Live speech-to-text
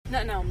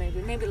No,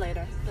 maybe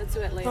later. Let's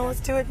do it later. No, let's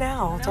do it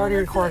now. It's No, already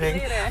let's do it recording.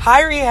 later.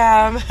 Hi,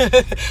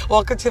 Riham.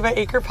 Welcome to my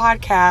Acre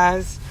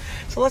podcast.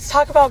 So let's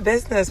talk about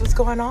business. What's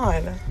going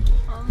on?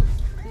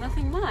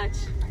 Nothing much.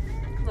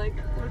 Like,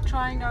 we're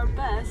trying our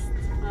best.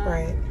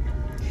 Right.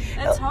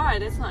 It's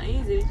hard. It's not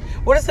easy.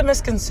 What is the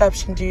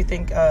misconception, do you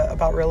think,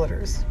 about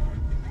realtors?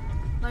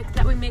 Like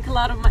that we make a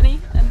lot of money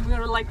and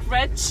we're like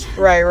rich.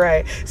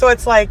 Right. So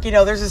it's like,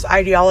 there's this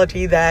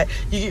ideology that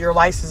you get your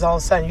license all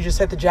of a sudden, you just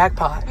hit the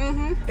jackpot.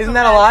 Mm-hmm. Isn't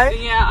that a lie?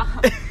 Yeah.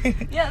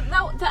 Yeah,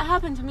 that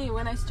happened to me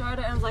when I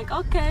started. I was like,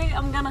 okay,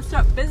 I'm gonna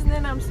start business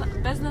and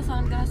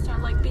I'm gonna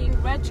start like being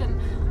rich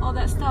and all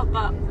that stuff.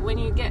 But when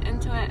you get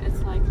into it, it's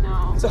like,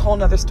 no. It's a whole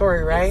nother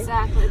story, right?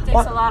 Exactly. It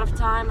takes a lot of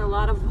time, a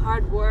lot of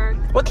hard work.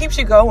 What keeps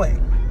you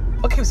going?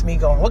 What keeps me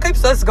going? What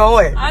keeps us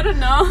going? I don't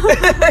know.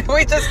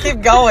 We just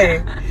keep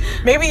going.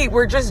 Maybe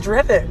we're just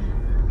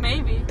driven.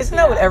 Maybe. Isn't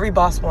that what every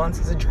boss wants?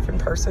 Is a driven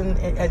person,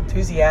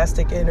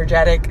 enthusiastic,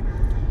 energetic.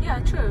 Yeah,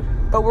 true.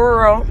 But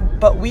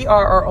we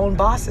are our own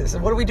bosses.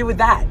 And what do we do with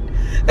that?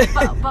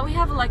 but we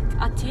have like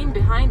a team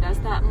behind us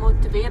that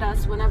motivate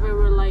us whenever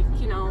we're like,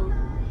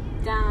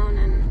 down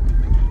and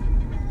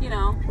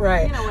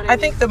Right. You know what I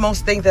think the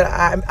most thing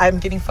that I'm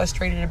getting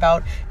frustrated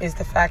about is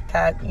the fact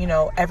that,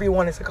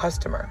 everyone is a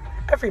customer.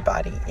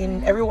 Everybody.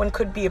 And everyone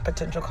could be a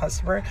potential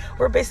customer.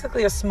 We're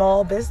basically a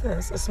small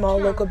business, a small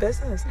local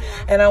business.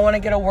 Yeah. And I want to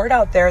get a word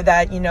out there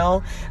that,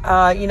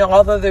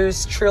 although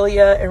there's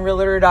Trillia and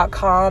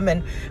Realtor.com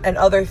and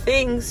other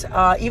things,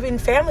 even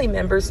family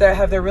members that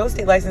have their real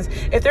estate license,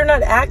 if they're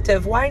not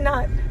active, why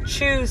not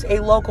choose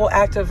a local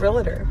active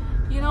realtor?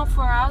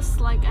 For us,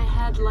 like I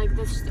had like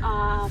this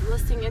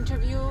listing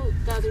interview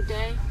the other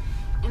day,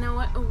 and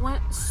it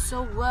went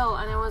so well,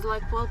 and I was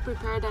like well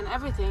prepared and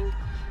everything.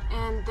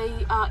 And they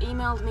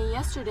emailed me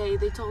yesterday.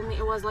 They told me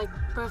it was like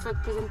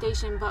perfect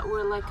presentation, but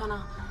we're like kind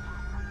of,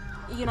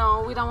 we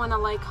don't want to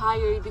like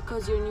hire you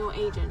because you're a new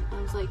agent. And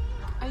I was like,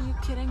 are you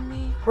kidding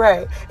me?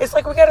 Right. It's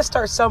like we got to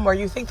start somewhere.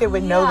 You think they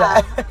would know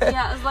that?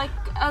 Yeah. It's like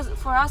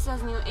for us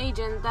as new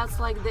agent, that's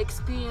like the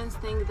experience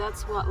thing.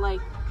 That's what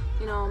like,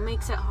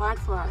 makes it hard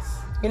for us.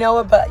 You know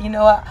what? But you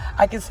know what?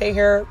 I can say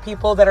here,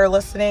 people that are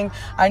listening,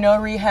 I know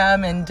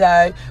Riham,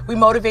 and we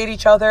motivate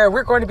each other.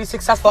 We're going to be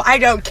successful. I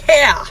don't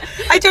care.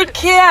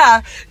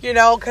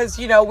 Because,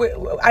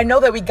 I know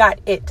that we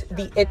got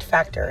the it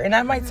factor. And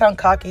that might sound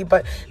cocky,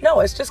 but no,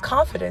 it's just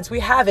confidence.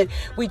 We have it.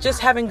 We just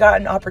haven't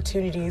gotten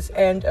opportunities.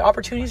 And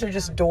opportunities are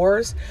just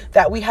doors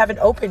that we haven't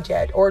opened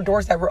yet, or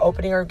doors that we're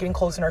opening are getting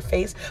closed in our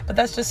face. But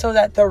that's just so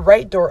that the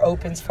right door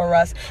opens for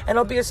us. And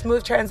it'll be a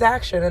smooth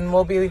transaction, and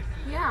we'll be...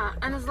 Yeah,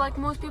 and it's like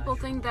most people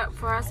think that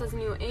for us as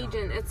new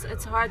agent,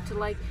 it's hard to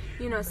like,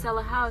 sell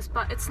a house,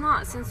 but it's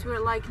not. Since we're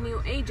like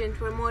new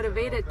agent, we're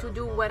motivated to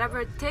do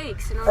whatever it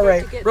takes in order all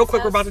right, to get real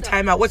quick, we're about to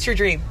time out. What's your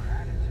dream?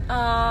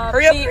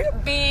 Hurry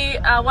up. Be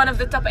one of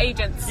the top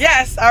agents.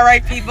 Yes, all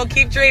right, people,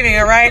 keep dreaming,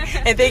 all right?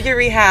 And thank you,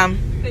 Riham.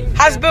 Thank you.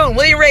 Hasboon,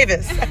 Wiiliam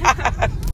Raveis.